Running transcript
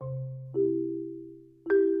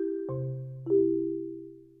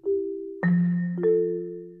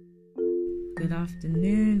good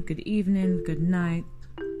afternoon, good evening, good night,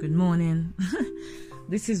 good morning.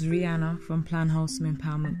 This is Rihanna from Plan Wholesome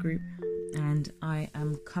Empowerment Group, and I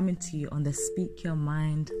am coming to you on the Speak Your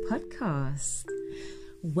Mind podcast.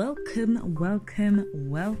 Welcome.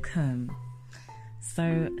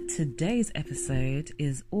 So today's episode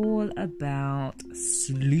is all about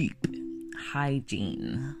sleep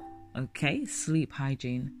hygiene. Okay, sleep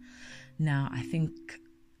hygiene. Now, I think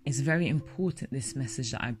it's very important, this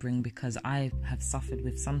message that I bring, because I have suffered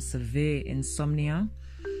with some severe insomnia,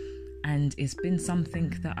 and it's been something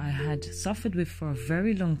that I had suffered with for a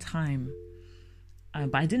very long time.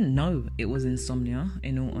 But I didn't know it was insomnia,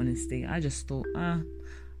 in all honesty. I just thought, I'm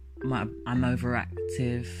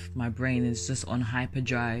overactive, my brain is just on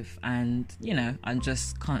hyperdrive, and, I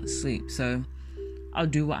just can't sleep. So I'll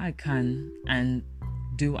do what I can and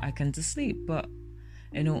do what I can to sleep. But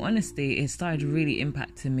in all honesty, it started really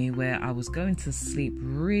impacting me, where I was going to sleep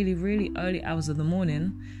really, really early hours of the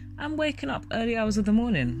morning and waking up early hours of the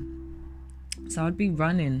morning. So I'd be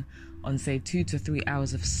running on, say, 2 to 3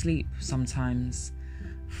 hours of sleep sometimes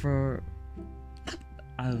for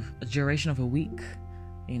a duration of a week,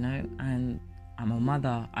 and I'm a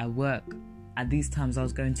mother, I work. At these times I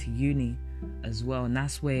was going to uni as well, and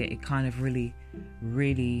that's where it kind of really,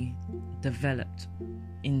 really developed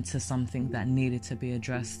into something that needed to be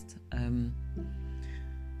addressed.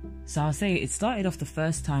 So I'll say it started off the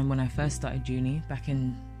first time when I first started uni back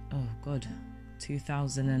in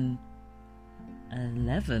 2011.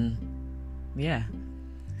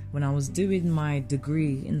 When I was doing my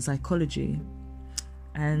degree in psychology,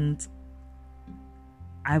 and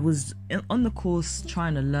I was on the course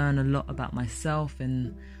trying to learn a lot about myself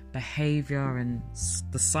and behavior and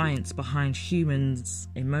the science behind humans'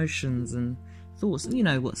 emotions and thoughts. You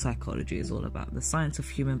know what psychology is all about, the science of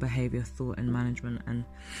human behavior, thought and management. And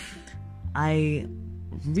I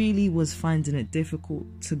really was finding it difficult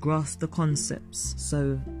to grasp the concepts.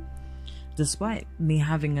 So despite me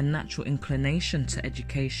having a natural inclination to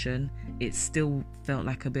education, it still felt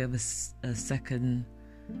like a bit of a second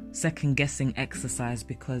guessing exercise,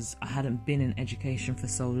 because I hadn't been in education for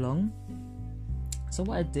so long. So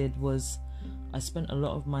what I did was I spent a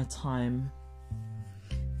lot of my time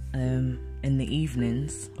in the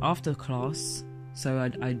evenings after class. So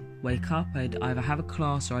I'd wake up, I'd either have a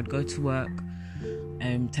class or I'd go to work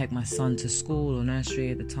and take my son to school or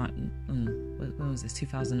nursery at the time. When was this?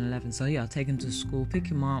 2011. So I'll take him to school, pick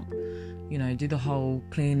him up, do the whole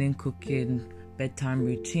cleaning, cooking, bedtime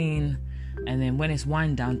routine. And then when it's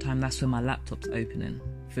wind down time, that's when my laptop's opening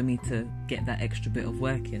for me to get that extra bit of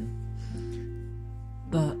work in.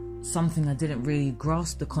 But something I didn't really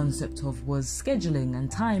grasp the concept of was scheduling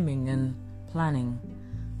and timing and planning.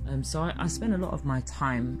 So I spent a lot of my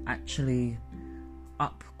time actually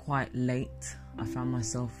up quite late. I found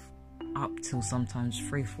myself up till sometimes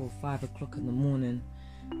 3, 4, 5 o'clock in the morning,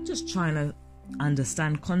 just trying to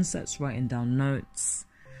understand concepts, writing down notes.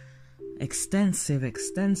 Extensive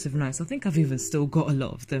notes. I think I've even still got a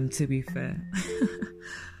lot of them, to be fair.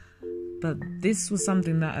 But this was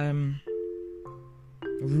something that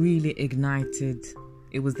really ignited.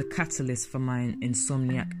 It was the catalyst for my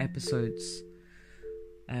insomniac episodes.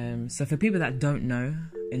 So for people that don't know,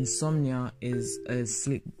 insomnia is a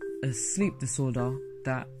sleep disorder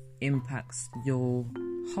that impacts your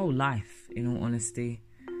whole life, in all honesty.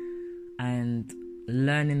 And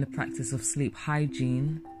learning the practice of sleep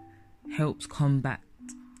hygiene helps combat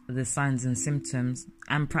the signs and symptoms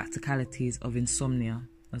and practicalities of insomnia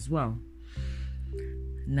as well.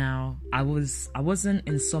 Now, I wasn't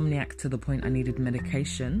insomniac to the point I needed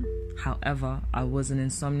medication. However, I was an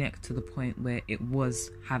insomniac to the point where it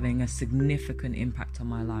was having a significant impact on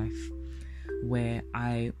my life, where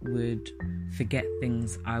I would forget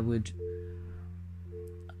things. I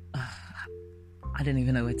don't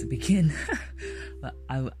even know where to begin. But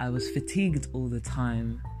I was fatigued all the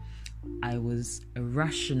time. I was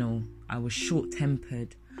irrational. I was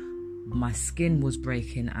short-tempered. My skin was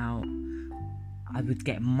breaking out. I would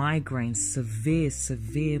get migraines, severe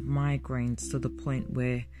migraines, to the point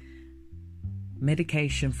where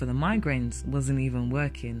medication for the migraines wasn't even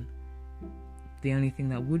working. The only thing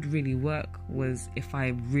that would really work was if I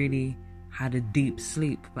really had a deep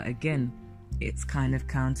sleep. But again, it's kind of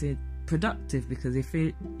counterproductive, because if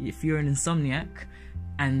you're an insomniac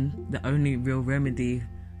and the only real remedy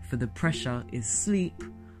for the pressure is sleep,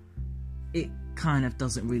 it kind of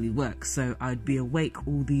doesn't really work. So I'd be awake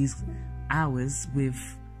all these hours with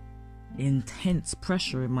intense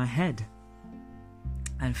pressure in my head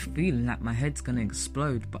and feeling like my head's gonna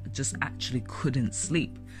explode, but just actually couldn't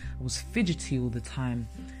sleep. I was fidgety all the time,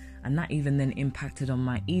 and that even then impacted on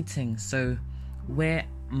my eating. So where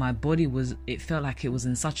my body it felt like it was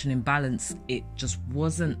in such an imbalance. It just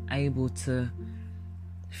wasn't able to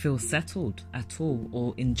feel settled at all,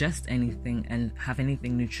 or ingest anything and have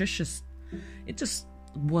anything nutritious. It just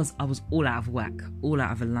was, I was all out of whack, all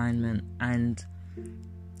out of alignment. And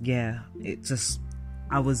yeah,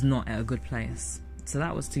 I was not at a good place. So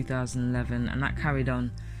that was 2011, and that carried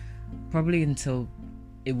on probably until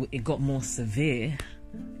it got more severe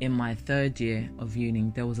in my third year of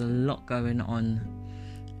uni. There was a lot going on,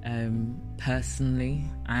 personally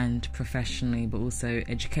and professionally, but also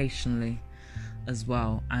educationally as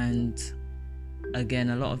well. And again,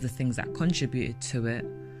 a lot of the things that contributed to it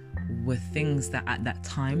were things that at that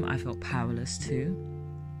time I felt powerless to.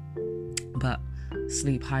 But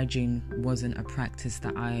sleep hygiene wasn't a practice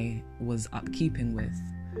that I was upkeeping with,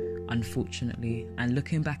 unfortunately. And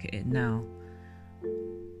looking back at it now,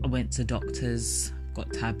 I went to doctors,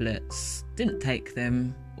 got tablets, didn't take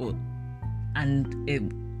them, and it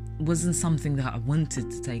wasn't something that I wanted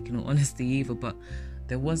to take, in all honesty, either. But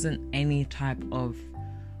there wasn't any type of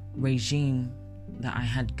regime that I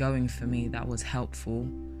had going for me that was helpful,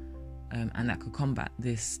 and that could combat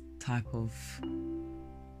this type of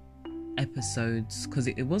episodes, because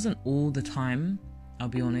it wasn't all the time, I'll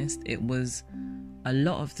be honest. It was a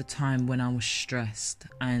lot of the time when I was stressed,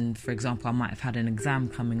 and for example, I might have had an exam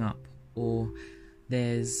coming up, or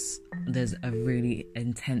there's a really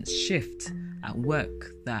intense shift at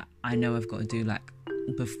work that I know I've got to do. Like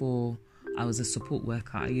before I was a support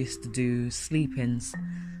worker, I used to do sleep-ins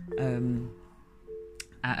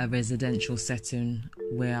at a residential setting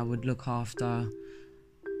where I would look after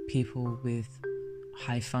people with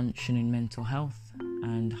high functioning mental health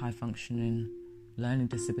and high functioning learning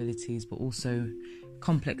disabilities, but also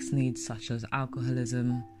complex needs such as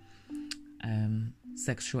alcoholism,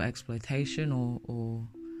 sexual exploitation, or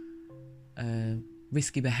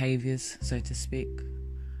risky behaviours, so to speak,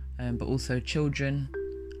 but also children,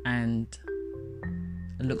 and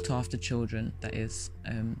looked after children, that is,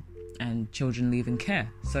 and children leaving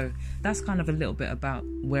care. So that's kind of a little bit about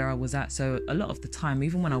where I was at. So a lot of the time,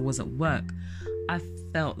 even when I was at work, I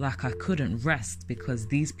felt like I couldn't rest because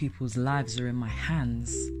these people's lives are in my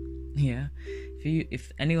hands. Yeah,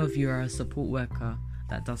 if any of you are a support worker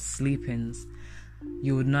that does sleep-ins,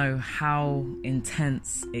 you would know how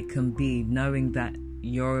intense it can be, knowing that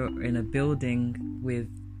you're in a building with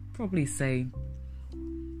probably, say,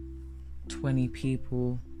 20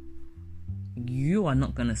 people. You are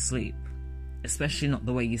not going to sleep, especially not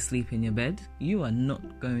the way you sleep in your bed. You are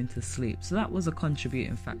not going to sleep. So that was a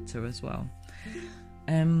contributing factor as well.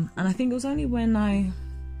 And I think it was only when I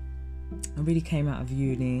really came out of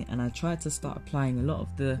uni and I tried to start applying a lot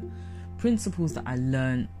of the principles that I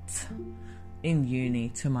learnt in uni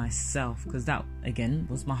to myself, because that again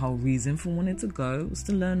was my whole reason for wanting to go, was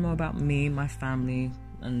to learn more about me, my family,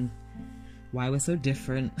 and why we're so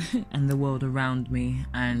different, and the world around me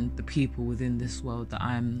and the people within this world that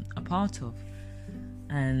I'm a part of.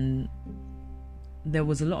 And there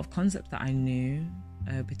was a lot of concepts that I knew,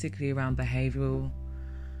 particularly around behavioural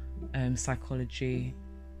psychology,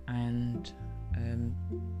 and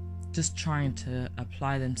just trying to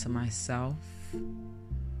apply them to myself,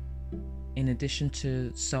 in addition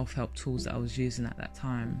to self-help tools that I was using at that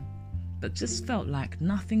time. But just felt like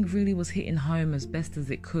nothing really was hitting home as best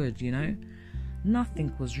as it could, you know?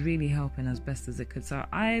 Nothing was really helping as best as it could. So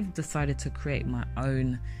I've decided to create my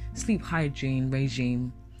own sleep hygiene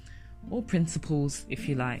regime, or principles, if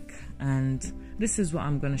you like. And this is what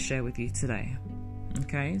I'm going to share with you today.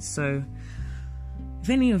 Okay, so if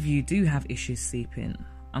any of you do have issues sleeping,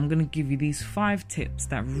 I'm going to give you these 5 tips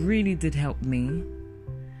that really did help me.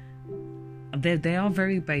 They are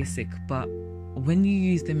very basic, but when you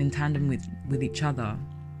use them in tandem with each other,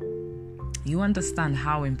 you understand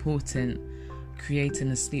how important creating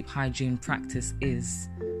a sleep hygiene practice is,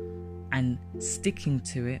 and sticking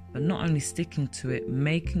to it. But not only sticking to it,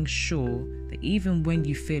 making sure that even when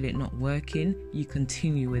you feel it not working, you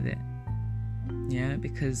continue with it. Yeah,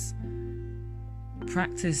 because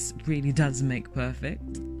practice really does make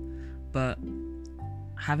perfect, but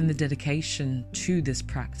having the dedication to this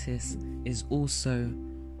practice is also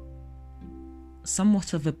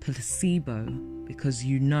somewhat of a placebo, because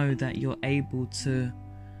you know that you're able to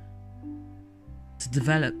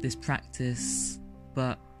develop this practice,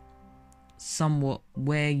 but somewhat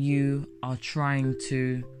where you are trying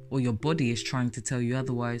to, or your body is trying to tell you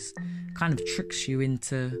otherwise, kind of tricks you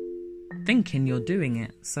into thinking you're doing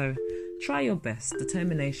it. So try your best.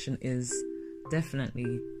 Determination is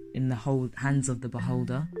definitely in the whole hands of the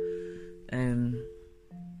beholder.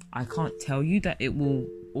 I can't tell you that it will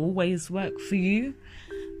always work for you,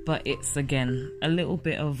 but it's again a little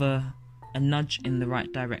bit of a a nudge in the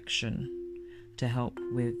right direction to help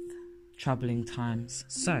with troubling times.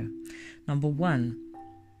 So, number 1,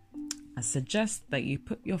 I suggest that you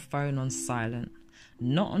put your phone on silent,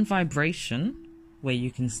 not on vibration, where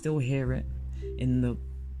you can still hear it in the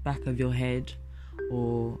back of your head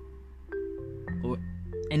or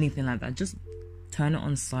anything like that. Just turn it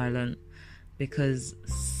on silent, because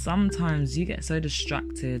sometimes you get so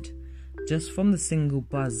distracted just from the single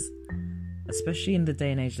buzz, especially in the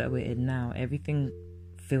day and age that we're in now. Everything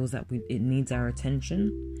feels that it needs our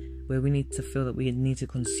attention, where we need to feel that we need to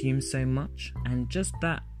consume so much, and just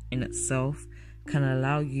that in itself can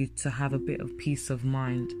allow you to have a bit of peace of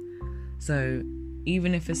mind. So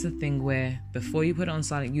even if it's a thing where before you put it on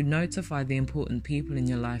silent, you notify the important people in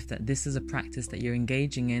your life that this is a practice that you're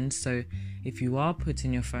engaging in. So if you are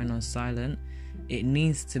putting your phone on silent, it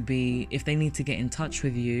needs to be, if they need to get in touch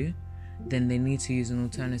with you, then they need to use an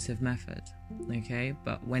alternative method. Okay,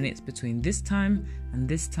 but when it's between this time and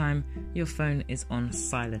this time, your phone is on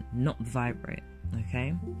silent, not vibrate.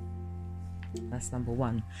 Okay, that's number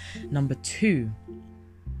 1. Number 2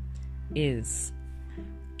 is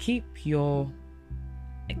keep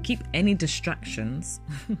any distractions,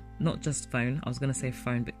 not just phone, I was going to say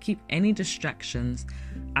phone, but keep any distractions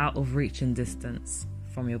out of reach and distance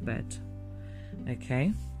from your bed.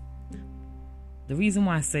 Okay, the reason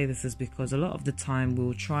why I say this is because a lot of the time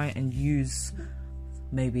we'll try and use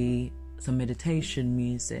maybe some meditation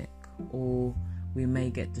music, or we may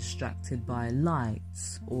get distracted by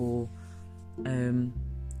lights or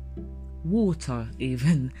water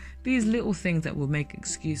even. These little things that we'll make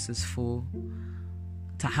excuses for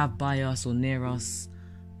to have by us or near us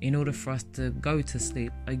in order for us to go to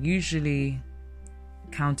sleep are usually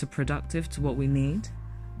counterproductive to what we need,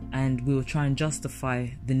 and we'll try and justify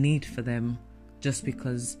the need for them just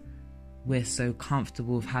because we're so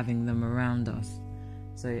comfortable with having them around us.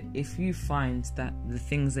 So if you find that the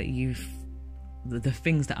things that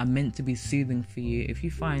are meant to be soothing for you, if you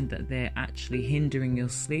find that they're actually hindering your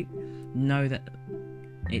sleep, know that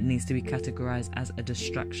it needs to be categorized as a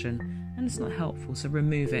distraction and it's not helpful. So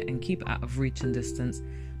remove it and keep it out of reach and distance.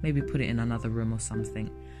 Maybe put it in another room or something.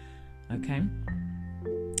 Okay?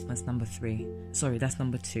 That's number 3. Sorry, that's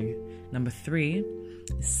number 2. Number 3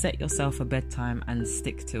 is set yourself a bedtime and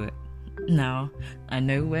stick to it. Now, I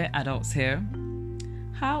know we're adults here.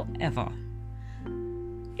 However,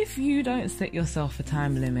 if you don't set yourself a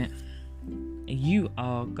time limit, you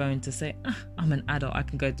are going to say, I'm an adult, I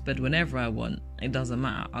can go to bed whenever I want. It doesn't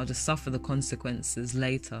matter. I'll just suffer the consequences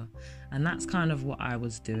later. And that's kind of what I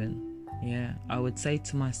was doing. Yeah, I would say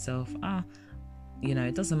to myself,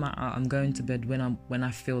 it doesn't matter. I'm going to bed when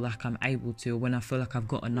I feel like I'm able to, or when I feel like I've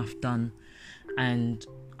got enough done, and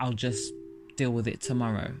I'll just deal with it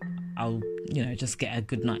tomorrow. I'll, just get a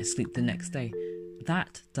good night's sleep the next day.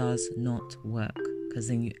 That does not work, because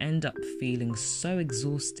then you end up feeling so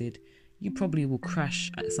exhausted. You probably will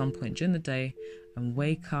crash at some point during the day and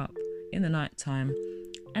wake up in the night time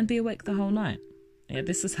and be awake the whole night. Yeah,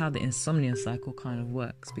 this is how the insomnia cycle kind of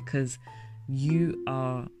works, because you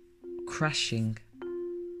are crashing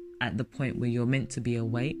at the point where you're meant to be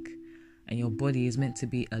awake and your body is meant to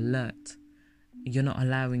be alert. You're not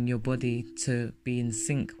allowing your body to be in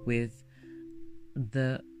sync with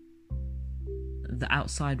the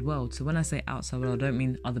outside world. So when I say outside world, I don't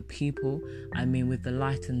mean other people. I mean with the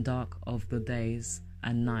light and dark of the days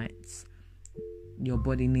and nights. Your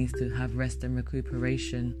body needs to have rest and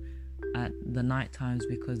recuperation at the night times,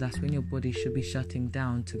 because that's when your body should be shutting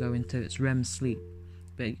down to go into its REM sleep.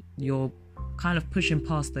 But you're kind of pushing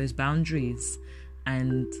past those boundaries,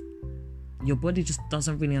 and your body just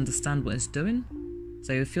doesn't really understand what it's doing.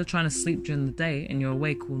 So if you're trying to sleep during the day and you're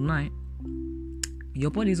awake all night,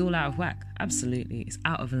 your body's all out of whack. Absolutely, it's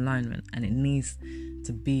out of alignment, and it needs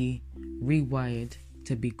to be rewired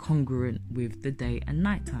to be congruent with the day and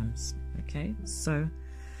night times. Okay, so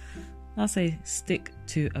I'll say stick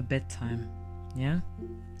to a bedtime. Yeah.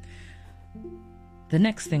 The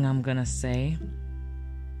next thing I'm gonna say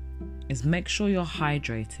is make sure you're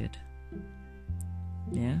hydrated.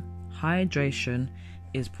 Yeah, hydration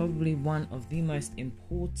is probably one of the most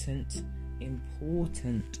important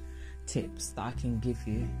tips that I can give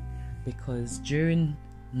you, because during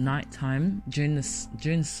nighttime, during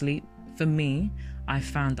sleep, for me, I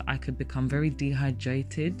found that I could become very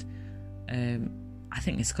dehydrated. I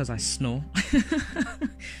think it's because I snore.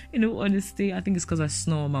 In all honesty, I think it's because I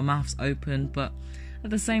snore, my mouth's open, but at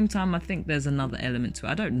the same time, I think there's another element to it.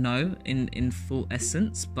 I don't know in full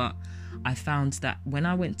essence, but I found that when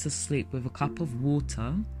I went to sleep with a cup of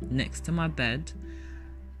water next to my bed,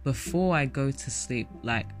 before I go to sleep,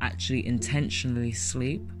 like actually intentionally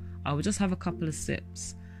sleep, I would just have a couple of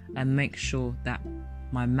sips, and make sure that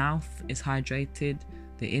my mouth is hydrated,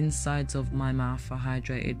 the insides of my mouth are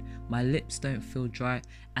hydrated, my lips don't feel dry.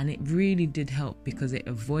 And it really did help because it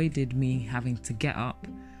avoided me having to get up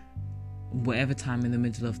whatever time in the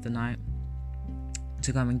middle of the night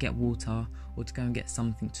to go and get water or to go and get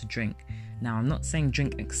something to drink. Now, I'm not saying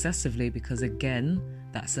drink excessively, because again,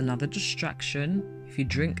 that's another distraction. If you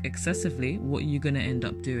drink excessively, what are you going to end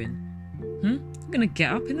up doing? You're going to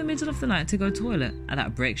get up in the middle of the night to go toilet, and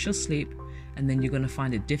that breaks your sleep, and then you're going to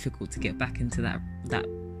find it difficult to get back into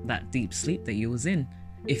that deep sleep that you was in,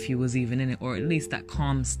 if you was even in it, or at least that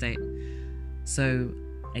calm state. So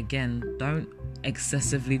again, don't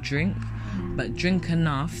excessively drink, but drink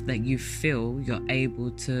enough that you feel you're able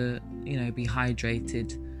to, be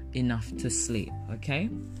hydrated enough to sleep. Okay,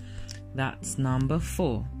 that's number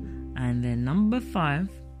 4. And then number 5,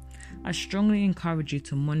 I strongly encourage you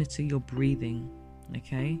to monitor your breathing.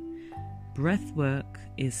 Okay, breath work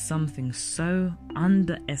is something so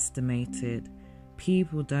underestimated,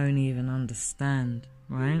 people don't even understand,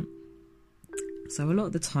 right? So a lot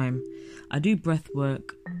of the time I do breath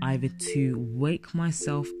work either to wake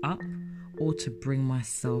myself up or to bring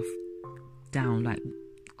myself down, like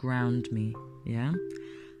ground me, yeah?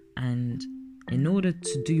 And in order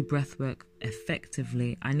to do breath work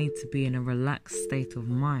effectively, I need to be in a relaxed state of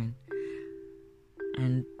mind.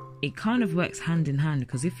 And it kind of works hand in hand,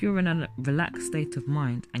 because if you're in a relaxed state of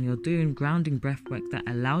mind and you're doing grounding breath work that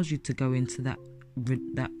allows you to go into that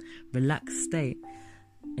relaxed state,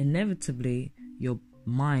 inevitably your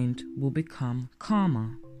mind will become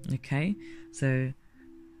calmer. Okay, so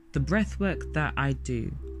the breath work that I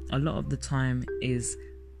do a lot of the time is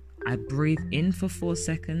I breathe in for 4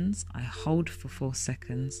 seconds, I hold for 4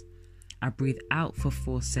 seconds, I breathe out for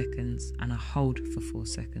 4 seconds, and I hold for 4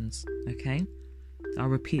 seconds. Okay, I'll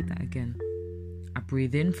repeat that again. I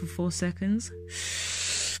breathe in for 4 seconds,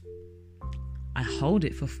 I hold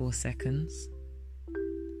it for 4 seconds,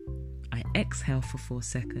 I exhale for 4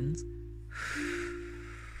 seconds,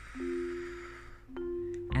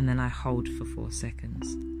 and then I hold for 4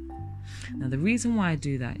 seconds. Now, the reason why I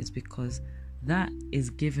do that is because that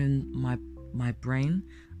is giving my brain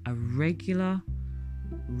a regular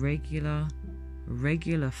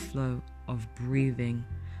flow of breathing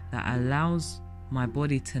that allows my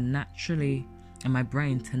body to naturally, and my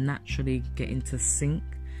brain to naturally get into sync.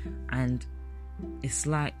 And it's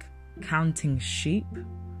like counting sheep.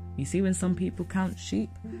 You see when some people count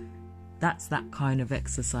sheep? That's that kind of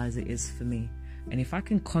exercise it is for me. And if I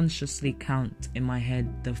can consciously count in my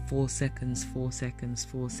head the 4 seconds, 4 seconds,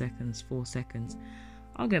 4 seconds, 4 seconds,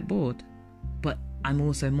 I'll get bored. But I'm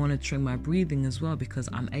also monitoring my breathing as well, because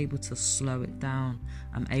I'm able to slow it down.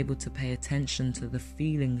 I'm able to pay attention to the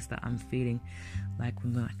feelings that I'm feeling, like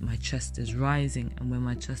when my chest is rising and when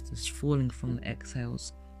my chest is falling from the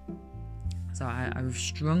exhales. So I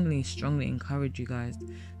strongly encourage you guys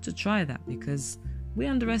to try that, because we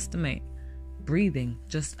underestimate breathing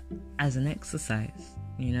just as an exercise,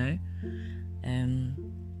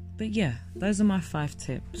 but yeah, those are my 5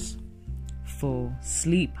 tips for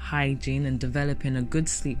sleep hygiene and developing a good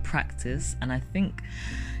sleep practice. And I think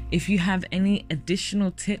if you have any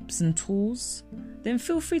additional tips and tools, then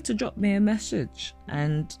feel free to drop me a message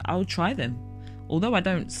and I'll try them. Although I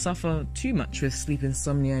don't suffer too much with sleep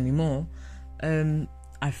insomnia anymore,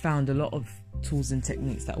 I found a lot of tools and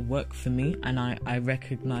techniques that work for me, and I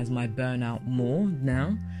recognize my burnout more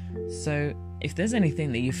now. So if there's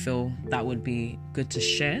anything that you feel that would be good to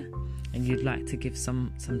share and you'd like to give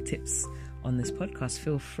some tips on this podcast,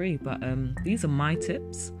 feel free. But these are my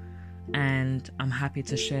tips and I'm happy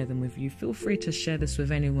to share them with you. Feel free to share this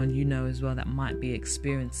with anyone you know as well that might be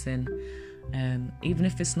experiencing, even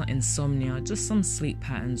if it's not insomnia, just some sleep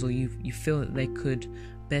patterns, or you feel that they could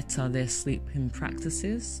better their sleeping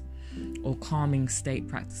practices or calming state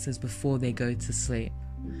practices before they go to sleep.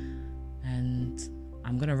 And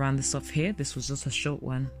I'm going to round this off here. This was just a short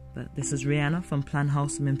one, but this is Rihanna from Plan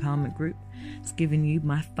Wholesome Empowerment Group. It's giving you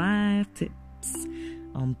my 5 tips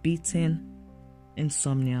on beating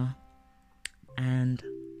insomnia. And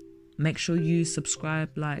make sure you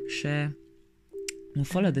subscribe, like, share, and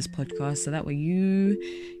follow this podcast so that way you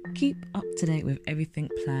keep up to date with everything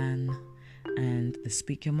Plan and the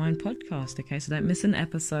Speak Your Mind podcast. Okay, so don't miss an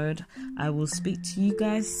episode. I will speak to you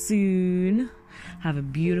guys soon. Have a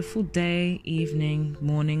beautiful day, evening,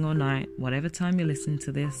 morning, or night, whatever time you listen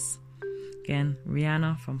to this. Again,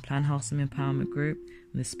 Rihanna from Plan Wholesome Empowerment Group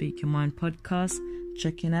and the Speak Your Mind podcast.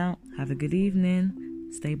 Checking out. Have a good evening.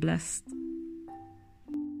 Stay blessed.